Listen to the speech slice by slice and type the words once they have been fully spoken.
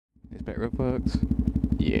This better have worked.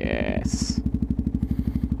 Yes.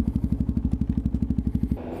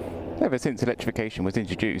 Ever since electrification was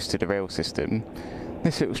introduced to the rail system,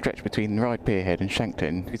 this little stretch between Ryde Pier head and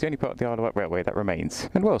Shanklin is the only part of the Isle of Wight Railway that remains.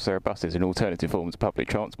 And whilst there are buses and alternative forms of public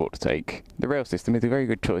transport to take, the rail system is a very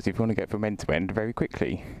good choice if you want to get from end to end very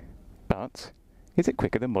quickly. But is it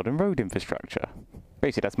quicker than modern road infrastructure?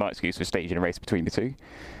 Basically, that's my excuse for staging a race between the two,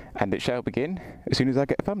 and it shall begin as soon as I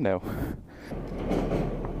get a thumbnail.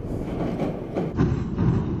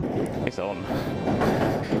 It's on.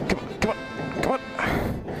 Come on, come on, come on!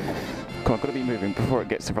 Come on, I've got to be moving before it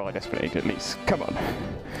gets to Ryde Esplanade at least. Come on.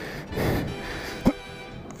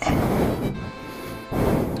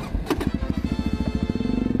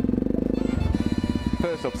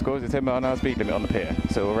 First obstacle is a 10-mile-an-hour speed limit on the pier,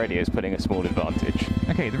 so already it's putting a small advantage.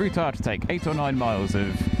 Okay, the route I have to take, 8 or 9 miles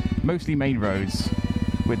of mostly main roads,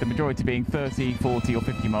 with the majority being 30, 40 or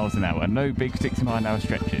 50 miles an hour, no big 60-mile-an-hour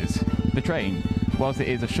stretches. The train, whilst it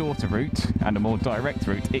is a shorter route and a more direct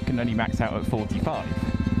route, it can only max out at 45,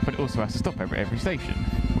 but it also has to stop at every station,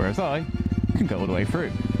 whereas I can go all the way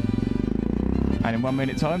through. And in 1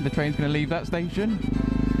 minute time, the train's going to leave that station,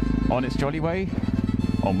 on its jolly way,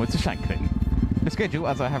 onwards to Shanklin. The schedule,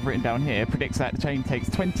 as I have written down here, predicts that the train takes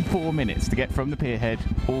 24 minutes to get from the pier head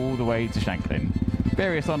all the way to Shanklin.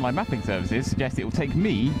 Various online mapping services suggest it will take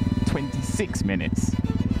me 26 minutes.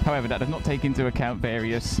 However, that does not take into account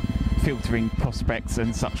various filtering prospects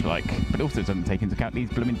and such like, but also doesn't take into account these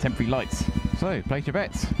blooming temporary lights. So, place your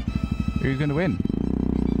bets. Who's going to win?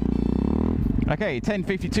 Okay,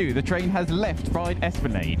 10:52, the train has left Ryde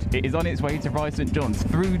Esplanade. It is on its way to Ryde St John's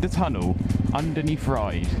through the tunnel underneath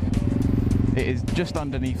Ryde. It is just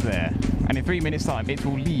underneath there, and in 3 minutes time it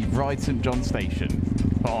will leave Ryde St John's station.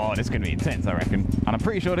 Oh, this is going to be intense, I reckon. And I'm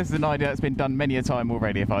pretty sure this is an idea that's been done many a time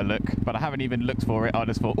already if I look, but I haven't even looked for it. I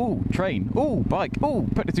just thought, ooh, train, ooh, bike, ooh,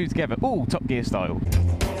 put the two together, ooh, Top Gear style.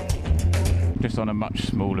 Just on a much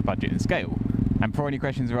smaller budget and scale. And before any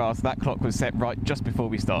questions are asked, that clock was set right just before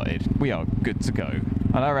we started. We are good to go.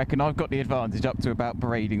 And I reckon I've got the advantage up to about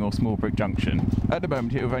Braiding or Smallbrook Junction. At the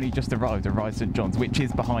moment it will have only just arrived at Ryde St John's, which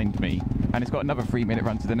is behind me. And it's got another 3-minute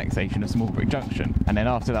run to the next station of Smallbrook Junction. And then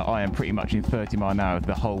after that I am pretty much in 30 mile an hour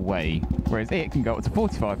the whole way. Whereas it can go up to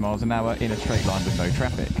 45 miles an hour in a straight line with no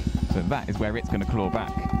traffic. So that is where it's going to claw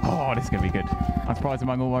back. Oh, this is going to be good. I'm surprised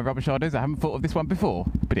among all my rubbish ideas I haven't thought of this one before.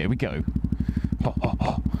 But here we go. Oh, oh,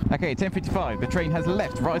 oh. Okay, 10:55, the train has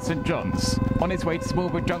left Ryde St John's on its way to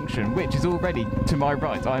Smallbrook Junction, which is already to my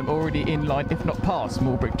right. I am already in line, if not past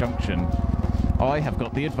Smallbrook Junction. I have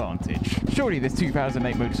got the advantage. Surely this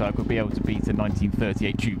 2008 motorcycle will be able to beat a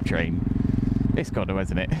 1938 tube train. It's got to,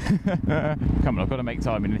 hasn't it? Come on, I've got to make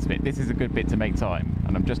time in this bit. This is a good bit to make time,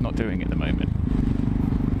 and I'm just not doing it at the moment.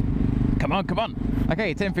 Come on, come on!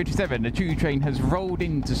 Okay, 10:57, the tube train has rolled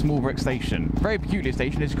into Smallbrook Station. Very peculiar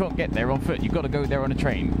station as you can't get there on foot. You've got to go there on a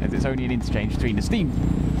train, as it's only an interchange between the steam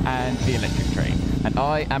and the electric train. And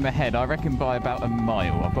I am ahead, I reckon, by about a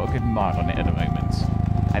mile. I've got a good mile on it at the moment.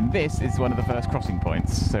 And this is one of the first crossing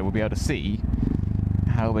points, so we'll be able to see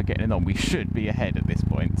how we're getting on. We should be ahead at this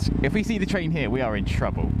point. If we see the train here, we are in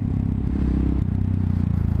trouble.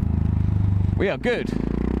 We are good.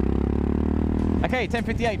 Okay,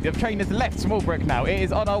 10:58, the train has left Smallbrook now. It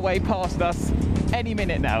is on our way past us any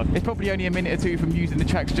minute now. It's probably only a minute or two from using the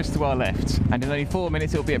tracks just to our left. And in only 4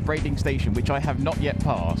 minutes it'll be at Braiding Station, which I have not yet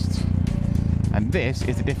passed. And this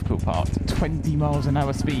is the difficult part. 20 miles an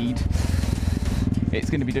hour speed. It's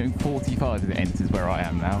going to be doing 45 as it enters where I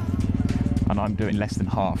am now. And I'm doing less than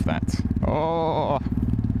half that. Oh,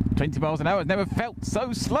 20 miles an hour has never felt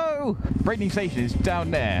so slow. Braiding Station is down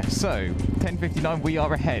there. So, 10:59, we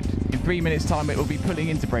are ahead. In 3 minutes time it will be pulling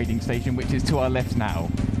into Braiding Station, which is to our left now.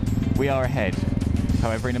 We are ahead.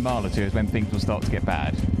 However, in a mile or two is when things will start to get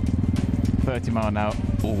bad. 30 mile an hour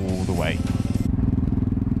all the way.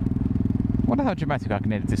 I wonder how dramatic I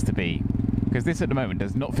can edit this to be. Because this at the moment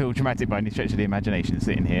does not feel dramatic by any stretch of the imagination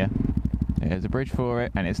sitting here. There's a bridge for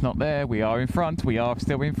it, and it's not there. We are in front. We are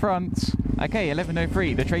still in front. Okay,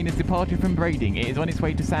 11:03. The train has departed from Braiding. It is on its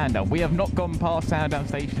way to Sandown. We have not gone past Sandown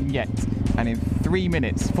Station yet. And in 3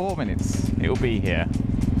 minutes, 4 minutes, it will be here.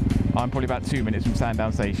 I'm probably about 2 minutes from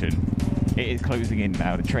Sandown Station. It is closing in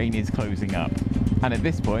now. The train is closing up. And at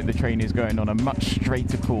this point, the train is going on a much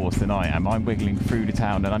straighter course than I am. I'm wiggling through the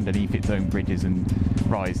town and underneath its own bridges and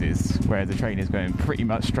rises, whereas the train is going pretty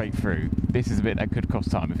much straight through. This is a bit that could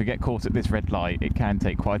cost time. If we get caught at this red light, it can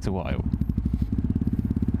take quite a while.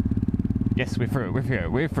 Yes, we're through it, we're through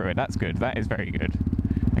it, we're through it. That's good. That is very good.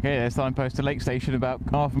 Okay, there's signpost to Lake Station about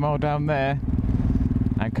half a mile down there.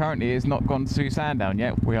 And currently it's not gone to Sandown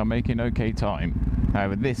yet. We are making okay time.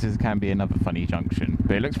 However, this can be another funny junction.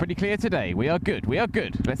 But it looks pretty clear today. We are good. We are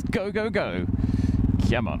good. Let's go, go, go.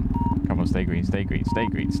 Come on. Come on, stay green, stay green, stay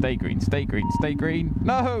green, stay green, stay green, stay green.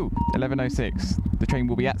 No! 11:06. The train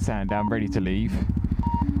will be at Sandown, ready to leave.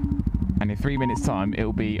 And in 3 minutes' time,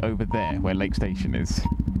 it'll be over there, where Lake Station is.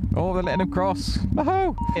 Oh, they're letting them cross.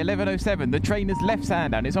 No! 11:07. The train has left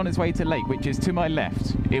Sandown. It's on its way to Lake, which is to my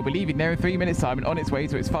left. It'll be leaving there in 3 minutes' time and on its way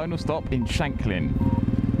to its final stop in Shanklin.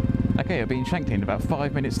 Okay, it'll be in Shanklin in about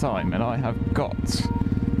 5 minutes' time, and I have got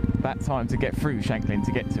that time to get through Shanklin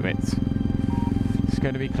to get to it. It's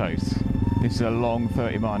going to be close. This is a long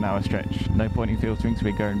 30-mile-an-hour stretch. No point in filtering, so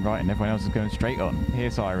we're going right and everyone else is going straight on. Hear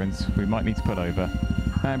sirens. We might need to pull over.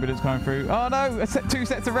 Ambulance coming through. Oh no! Two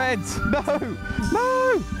sets of reds! No!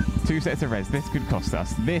 No! 2 sets of reds. This could cost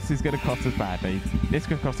us. This is going to cost us badly. This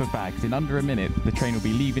could cost us bad, because in under a minute, the train will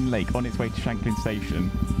be leaving Lake on its way to Shanklin Station.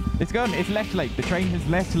 It's gone. It's left Lake. The train has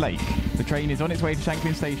left Lake. The train is on its way to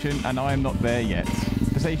Shanklin Station, and I am not there yet.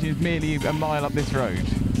 The station is merely a mile up this road.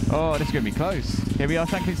 Oh, this is going to be close. Here we are,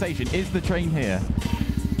 Shanklin Station. Is the train here?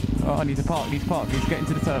 Oh, I need to park, need to park, need to get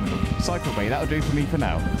into the terminal. Cycleway, that'll do for me for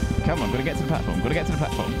now. Come on, gotta get to the platform, gotta get to the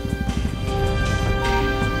platform.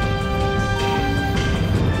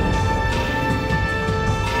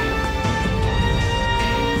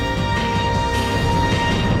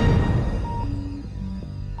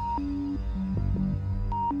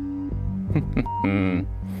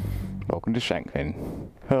 Welcome to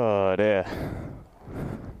Shanklin. Oh dear.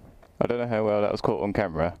 I don't know how well that was caught on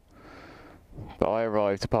camera, but I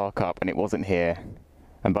arrived to park up and it wasn't here,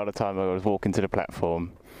 and by the time I was walking to the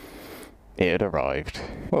platform, it had arrived.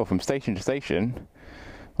 Well, from station to station,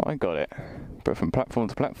 I got it, but from platform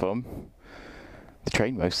to platform, the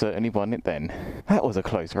train most certainly won it then. That was a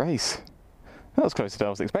close race. That was closer than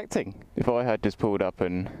I was expecting. If I had just pulled up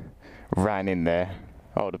and ran in there,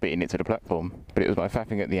 I would have beaten it to the platform, but it was my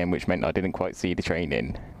faffing at the end which meant I didn't quite see the train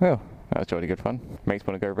in. Well, that was jolly good fun. Makes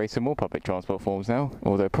me want to go race some more public transport forms now,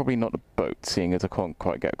 although probably not the boat, seeing as I can't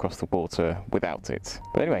quite get across the water without it.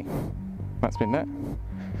 But anyway, that's been that.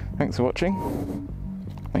 Thanks for watching,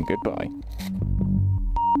 and goodbye.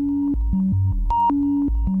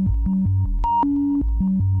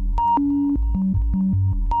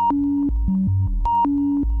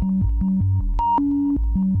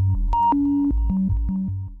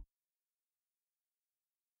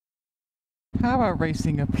 How about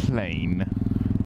racing a plane?